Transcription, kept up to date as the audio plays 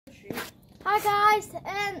Hi guys,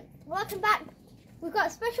 welcome back. We've got a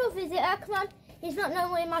special visitor. Come on, he's not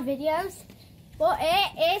normally in my videos, but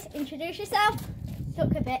it is. Introduce yourself.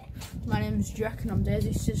 Talk a bit. My name's Jack and I'm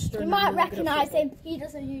Daisy's sister. You might recognise him. He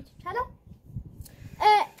does a YouTube channel.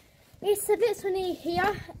 It's a bit sunny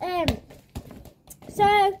here.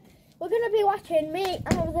 So we're gonna be watching me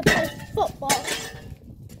and my brother play football.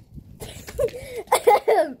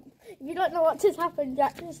 If you don't know what just happened,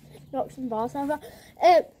 Jack just knocked some balls over.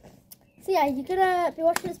 So yeah, you're gonna be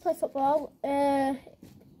watching us play football.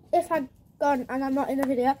 If I'm gone and I'm not in the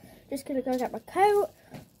video, just gonna go get my coat.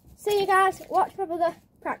 See you guys. Watch my brother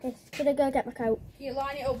practice. Gonna go get my coat. Can you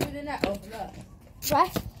line it up with the net over there? Where?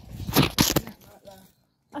 Net right there.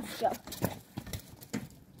 Let's go.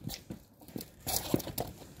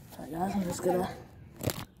 Right guys, I'm just gonna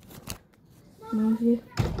move you.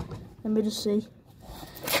 Let me just see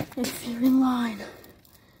if you're in line.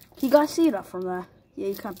 Can you guys see that from there? Yeah,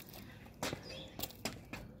 you can.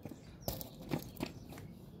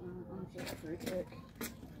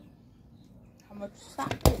 How much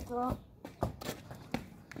sack is there?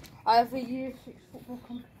 I have a year 6 football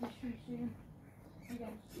competition soon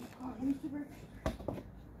against Newsbridge.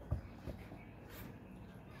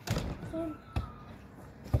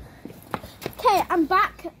 Okay, I'm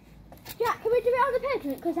back. Yeah, can we do it on the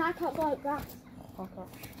pavement? Because I can't go out grass. Okay.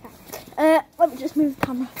 Let me just move the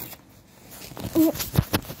camera.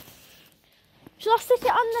 Shall I sit it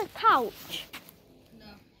on the couch? No.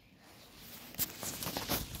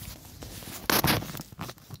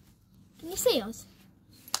 Can you see us?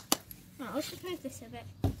 Right, let's just move this a bit.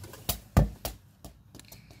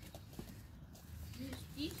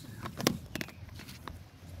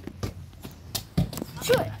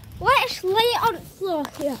 Sure, let's lay it on the floor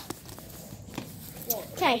here.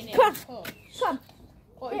 Okay, come on. Come on.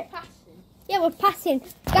 What, are you passing? Yeah, we're passing.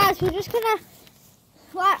 Guys, we're just gonna,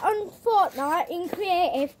 like on Fortnite in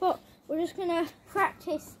creative, but we're just gonna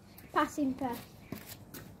practice passing first.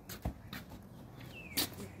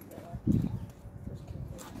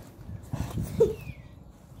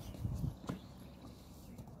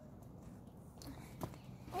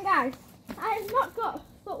 And guys, I've not got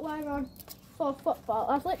footwear on for football.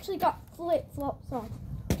 I've literally got flip-flops on.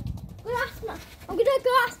 I'm gonna go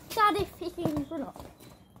ask Dad if he can run up.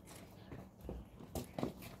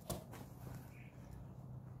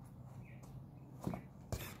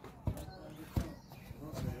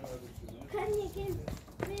 Can you give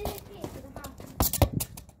me the key to the house?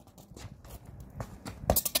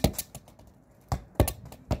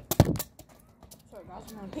 Sorry guys,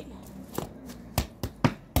 I'm gonna hit you.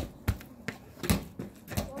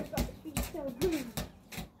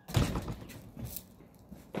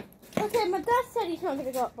 Okay, my dad said he's not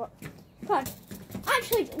gonna go up, but come on.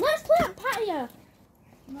 Actually, let's play on patio.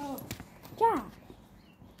 No. Jack.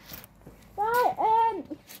 Right,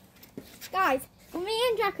 guys, me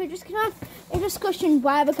and Jack are just gonna have a discussion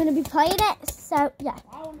where we're gonna be playing it. So yeah.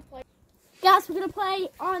 I wanna play. Guys, we're gonna play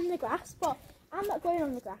on the grass, but I'm not going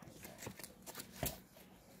on the grass.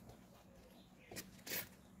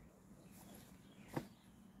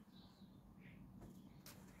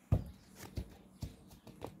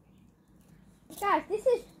 Guys,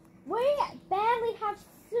 we barely have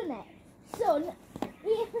sun,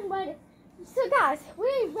 even when, so guys,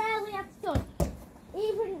 we rarely have sun,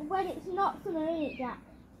 even when it's not summer, isn't it, Jack?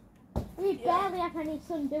 We barely have any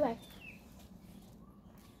sun, do we?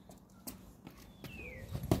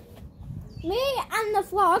 Me and the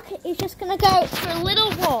vlog is just going to go for a little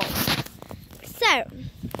walk. So,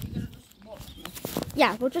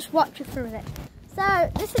 yeah, we'll just watch it for a minute. So,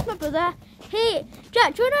 this is my brother.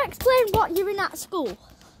 Jack, do you want to explain what you're in at school?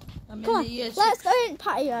 I'm Come in on, the year let's 6. go in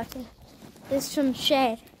patio. There's some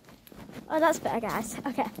shade. Oh, that's better, guys.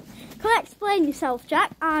 Okay. Come on, explain yourself,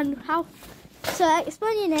 Jack, and how. So,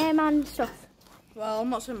 explain your name and stuff. Well, I'm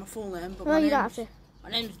not saying my full name, but No, you don't have to. my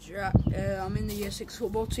name's Jack. I'm in the year 6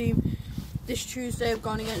 football team. This Tuesday I've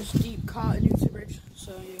gone against Deep Cart at Newsbridge.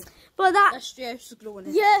 So yeah. But that. SJ's going to win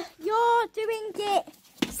it. Yeah, you're doing it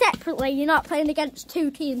separately. You're not playing against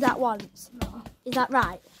two teams at once. No. Is that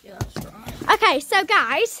right? Yeah, that's right. Okay, so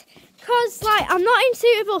guys, because like I'm not in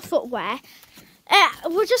suitable footwear,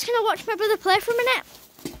 we're just gonna watch my brother play for a minute,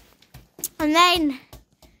 and then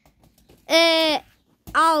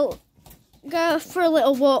I'll go for a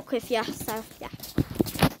little walk with you. So yeah.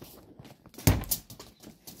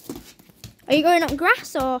 Are you going on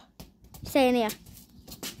grass or staying here?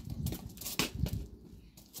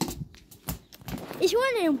 If you're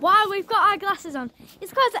wondering why we've got our glasses on,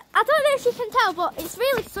 it's because, I don't know if you can tell, but it's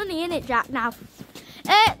really sunny, isn't it, Jack, now?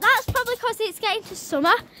 That's probably because it's getting to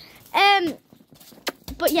summer.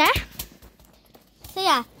 But yeah. So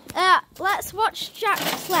yeah, let's watch Jack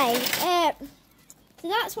play. So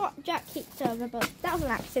that's what Jack kicked over, but that was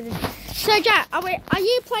an accident. So Jack, are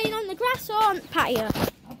you playing on the grass or on the patio?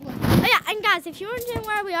 Oh yeah, and guys, if you're wondering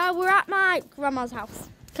where we are, we're at my grandma's house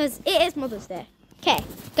because it is Mother's Day. Okay,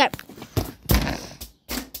 go.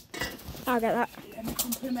 I'll get that.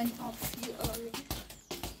 Compliment of you already.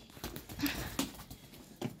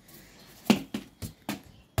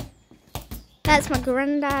 That's my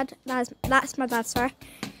granddad. That's my dad. Sorry.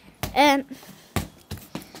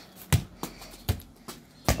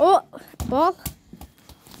 Oh, ball.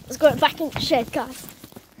 Let's go back in the shed, guys.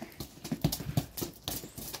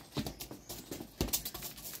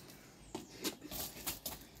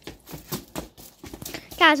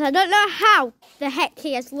 Guys, I don't know how the heck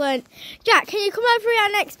he has learned. Jack, can you come over here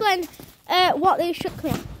and explain what these should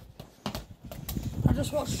come here? I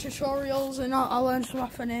just watched tutorials and I learned some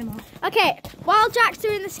off an name. Okay, while Jack's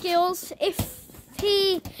doing the skills,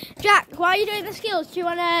 Jack, while you're doing the skills, do you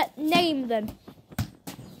want to name them?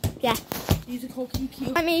 Yeah. These are called keepy.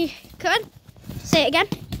 Let me, come on, say it again.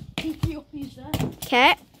 Keepy uppies there.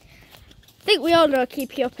 Okay. I think we all know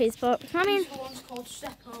keepy uppies, but I mean. These are ones called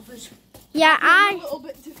step overs. Yeah, A little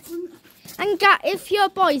bit different. And Jack, if your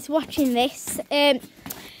boy's watching this,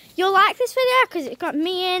 you'll like this video because it's got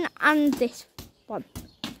me in and this one.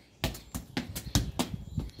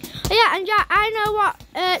 Oh, yeah, and Jack, I know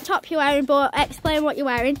what top you're wearing, but explain what you're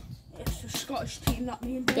wearing. It's a Scottish team that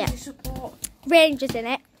me and Daisy support. Rangers in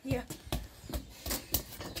it. Yeah.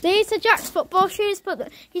 These are Jack's football shoes, but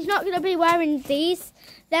he's not going to be wearing these.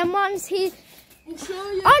 Them ones We'll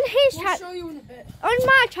show you. On his We'll show you in a bit. On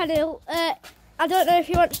my channel, I don't know if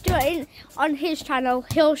you want to do it on his channel.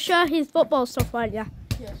 He'll show his football stuff, won't you?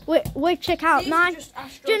 Yeah. Which account? Mine.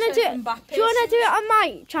 Do you want to do it on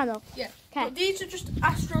my channel? Yeah. Okay. These are just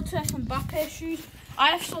AstroTurf and Mbappe shoes. I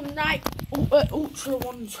have some Nike Ultra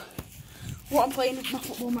ones. What I'm playing with my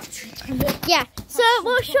football match. Yeah. So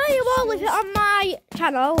we'll show you all of it on my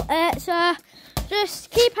channel. So just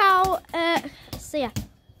keep out. So yeah.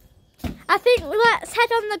 I think let's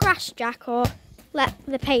head on the grass, Jack, or let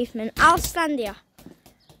the pavement. I'll stand here.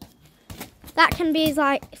 That can be his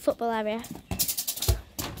like football area.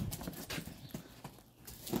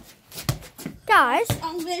 Guys,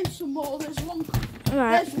 I'll name some more. There's one.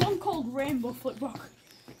 Right. There's one called Rainbow Flip Rock.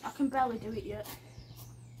 I can barely do it yet.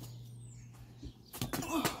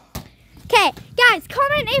 Okay, guys,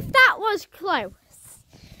 comment if that was close.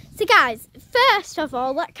 So, guys, first of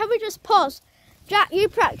all, can we just pause? Jack, you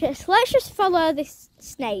practice. Let's just follow this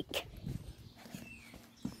snake.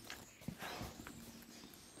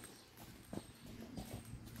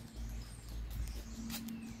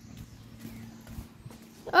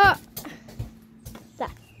 Oh, there.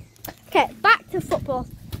 Okay, back to football.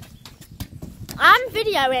 I'm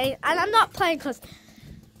videoing and I'm not playing because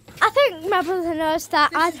I think my brother knows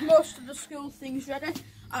that. This is most of the school things ready.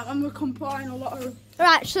 And we're combining a lot of.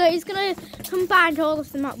 Right, so he's going to combine all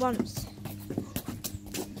of them at once.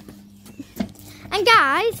 And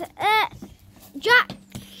guys, Jack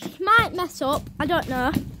might mess up, I don't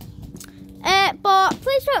know. But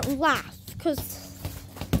please don't laugh, because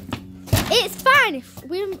it's fine if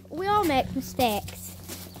we all make mistakes,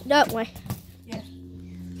 don't we? Yeah.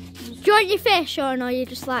 Do you want your face shown, or you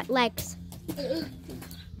just like legs?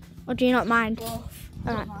 Or do you not mind? Both.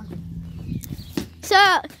 Alright.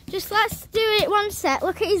 So, just let's do it one set.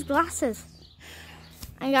 Look at his glasses.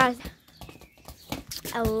 And guys,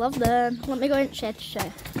 I love them. Let me go in the shade to show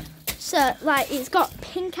you. So, like, it's got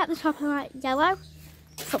pink at the top and like yellow.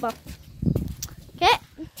 Football. Okay.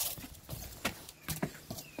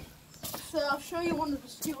 So I'll show you one of the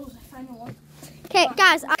skills if anyone. Okay,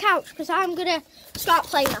 guys, I'll couch because I'm gonna start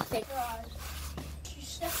playing that thing. Right. You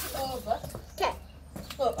step it over. Okay.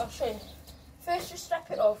 Look, I'll show you. First, you step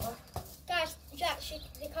it over. Guys, Jack,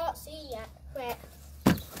 they can't see yet. Wait.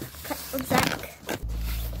 Okay, one sec.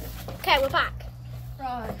 Okay, we're back.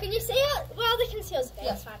 Right. Can you see it? Well, they can see us. Okay,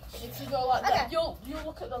 Yeah. it's fine. If you go like Okay. that, you'll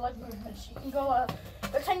look at the leg movements. You can go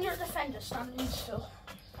pretend you're a defender standing still.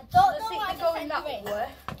 I don't I know think what you're going that defender is. way.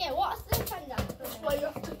 Okay, what's the defender? That's why you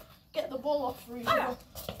have to get the ball off for you. Alright.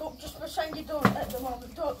 Don't just pretend you don't at the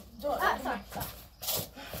moment. Don't. Sorry.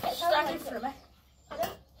 Stand in front of me. Pardon?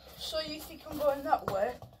 So you think I'm going that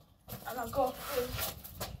way, and I'll go through.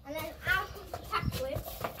 And then I'll come to tackle him.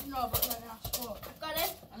 No, but then I'll score. I've got him.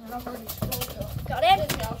 And then I've already scored though. Got him.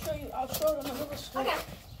 I'll show them another score. Okay.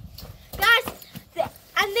 Guys,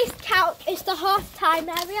 and this count is the half-time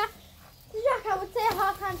area. Jack, I would say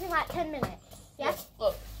half-time's in like 10 minutes. Yeah?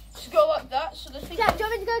 Look, just go like that, so the thing. Jack, do you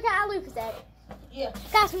want me to go get our Lucas? Yeah.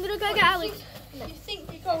 Guys, I'm going to go get our Lucas. You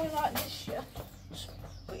think you're going like this, yeah?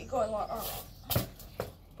 But you're going like that.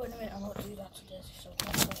 But in a minute, I'm so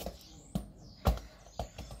careful.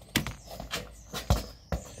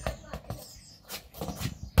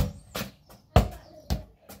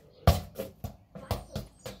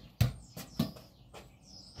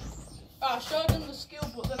 I showed them the skill,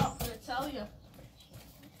 but they're not going to tell you.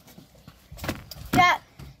 Yeah,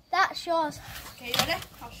 that's yours. Okay, you ready?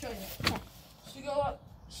 I'll show you. Okay. So you go up.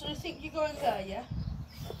 So I think you're going there, yeah?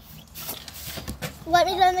 Let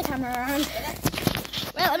me turn the camera around.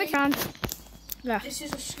 Wait, let me turn. Yeah. This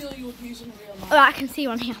is a skill you would use in real life. Oh, I can see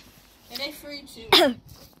one here. Ready? 3, 2.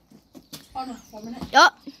 Oh no, 1 minute. Oh,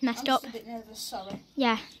 messed I'm up. just a bit nervous, sorry.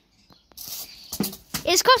 Yeah.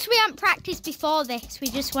 It's because we hadn't practiced before this. We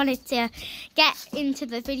just wanted to get into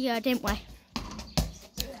the video, didn't we?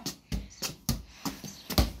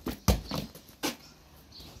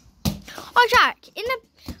 Oh, Jack,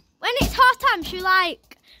 when it's half time, should we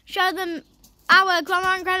like show them our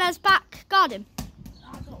grandma and granddad's back garden?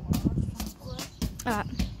 I don't want to. Alright.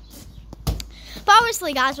 But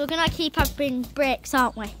obviously, guys, we're going to keep having breaks,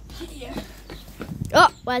 aren't we? Yeah. Oh,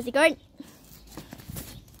 where's he going?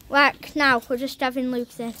 Like, now, we're just having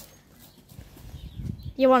Lucas in.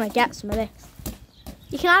 You want to get some of this.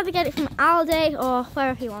 You can either get it from Aldi or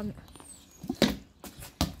wherever you want.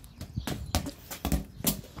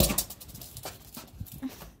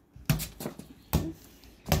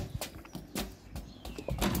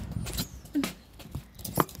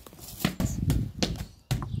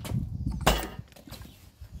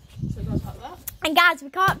 So it goes like that. And guys, we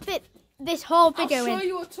can't fit this whole video I'll show in.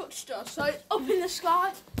 you a touchdown. So it's up in the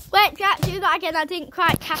sky. Wait, Jack, do that again. I didn't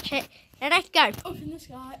quite catch it. And let's go. Up in the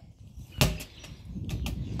sky.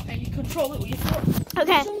 And you control it with your foot.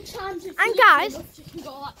 Okay. Sometimes if And you're guys- enough, you can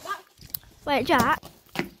go like that. Wait, Jack.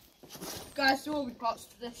 Guys, there will be parts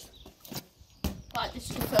to this. Like this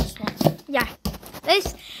is the first one. Yeah. This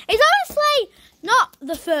is obviously not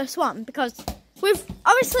the first one because we've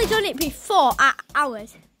obviously done it before at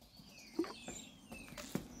ours.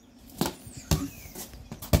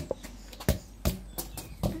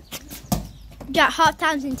 Jack, half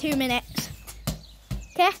time's in 2 minutes.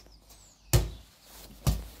 Okay?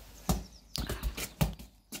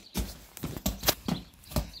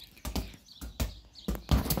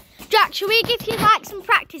 Jack, should we give you like some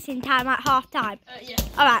practicing time at half time? Yeah.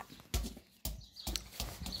 Alright.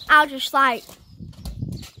 I'll just like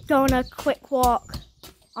go on a quick walk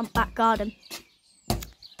on back garden. And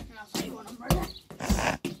I'll see you when I'm ready.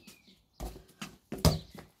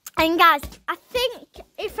 And guys, I think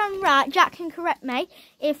if I'm right, Jack can correct me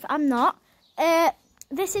if I'm not.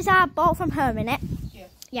 This is our ball from home, innit? Yeah.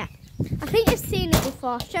 Yeah. I think you've seen it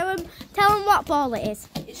before. Tell them what ball it is.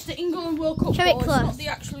 It's the England World Cup Show it ball. It's close. not the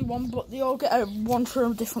actual one, but they all get one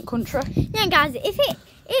from a different country. Yeah, guys, if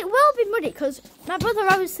it will be muddy because my brother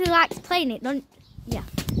obviously likes playing it, don't? Yeah.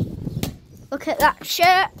 Look at that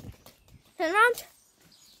shirt. Turn around.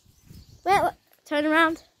 Wait, look. Turn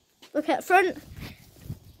around. Look at the front.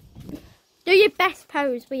 Do your best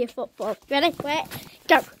pose with your football. Ready? Wait.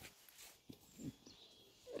 Go.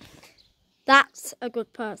 That's a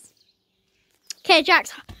good pose. Okay,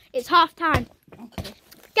 Jax, it's half time. Okay.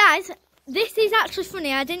 Guys, this is actually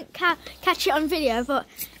funny. I didn't catch it on video, but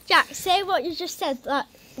Jack, say what you just said. Like,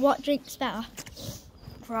 what drink's better?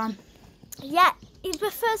 Prime. Yeah, he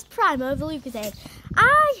prefers Prime over Lucozade.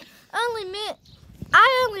 I only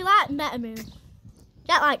like Metamoon.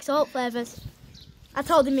 Jack likes salt flavours. I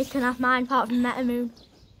told him he can have mine apart from Metamoon.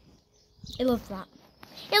 He loves that.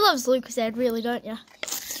 He loves Lucozade, really, don't you?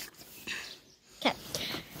 Okay.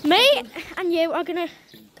 Me and you are gonna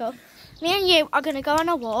go. Me and you are gonna go on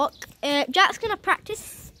a walk. Jack's gonna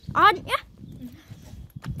practice, aren't you?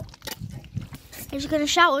 He's gonna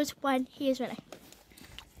shout us when he is ready.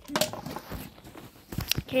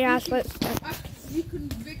 Okay, guys, let's go. You can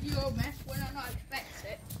video me when I not expect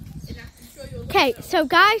it, and I can show you. Okay, so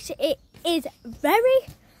guys, it is very,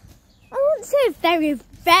 I wouldn't say very,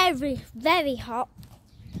 very, very hot,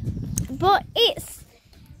 but it's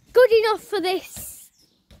good enough for this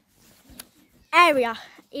area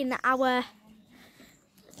in our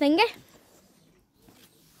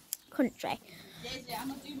country. Daisy, I'm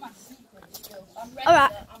gonna do my secret skills. I'm ready.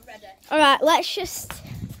 Alright. I'm ready. Alright, let's just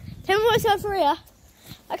tell me what's over here.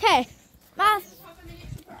 Okay,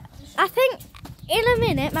 I think in a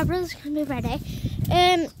minute my brother's gonna be ready.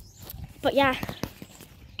 But yeah.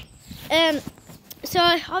 So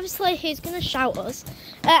obviously he's gonna shout us.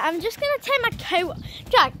 I'm just gonna take my coat.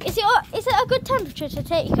 Jack, is it a good temperature to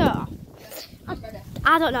take your coat off? I'm ready.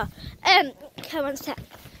 I don't know. Okay, one sec.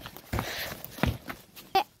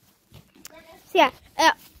 So yeah,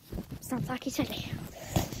 sounds like he's ready.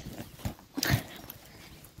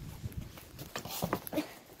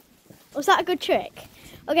 Was that a good trick?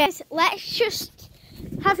 Okay, so let's just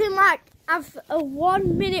have him like have a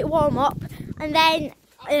 1 minute warm up and then.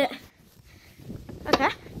 Okay,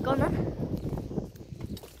 go on then.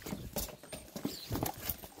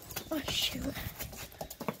 Oh shoot.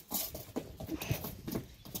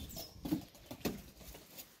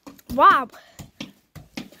 Wow.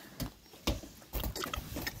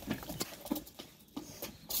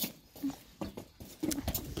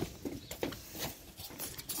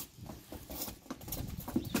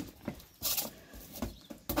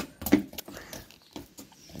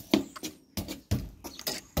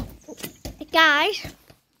 Guys,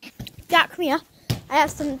 Jack, come here. I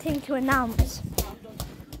have something to announce.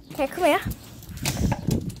 Okay, come here.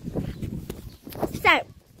 So,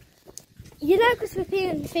 you know, because we've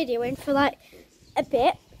been videoing for like a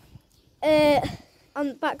bit on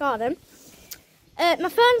the back garden, my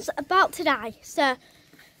phone's about to die, so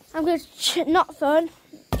I'm going to not phone,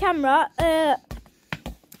 camera.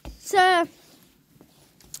 So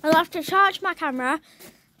I'll have to charge my camera,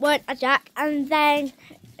 won't I, Jack? And then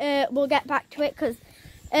we'll get back to it because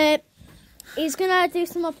he's going to do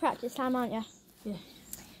some more practice time, aren't you?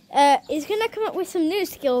 Yeah. He's going to come up with some new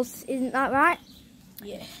skills, isn't that right?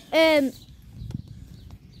 Yeah.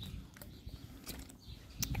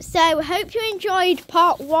 So I hope you enjoyed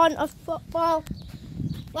part 1 of football.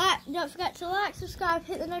 Don't forget to like, subscribe,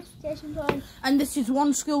 hit the notification button. And this is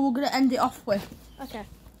one skill we're going to end it off with. Okay.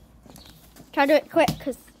 Try to do it quick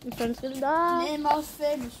because my phone's going to die. Name our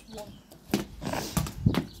famous one.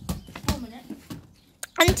 1 minute.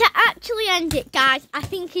 And to actually end it, guys, I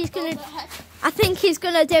think he's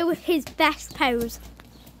gonna do his best pose.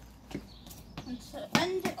 And to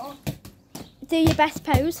end it off. Do your best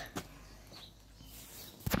pose.